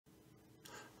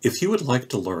If you would like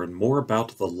to learn more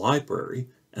about the library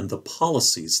and the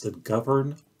policies that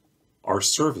govern our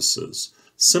services,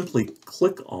 simply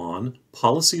click on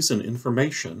Policies and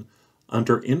Information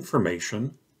under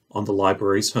Information on the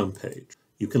library's homepage.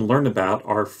 You can learn about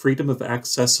our freedom of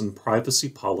access and privacy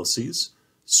policies,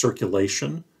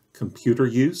 circulation, computer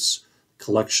use,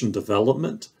 collection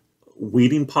development,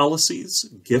 weeding policies,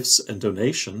 gifts and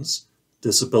donations,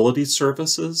 disability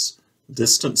services,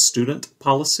 distant student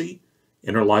policy,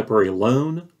 interlibrary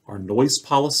loan, our noise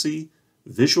policy,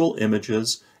 visual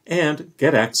images, and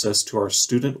get access to our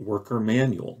student worker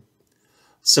manual.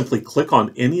 Simply click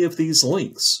on any of these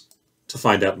links to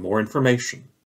find out more information.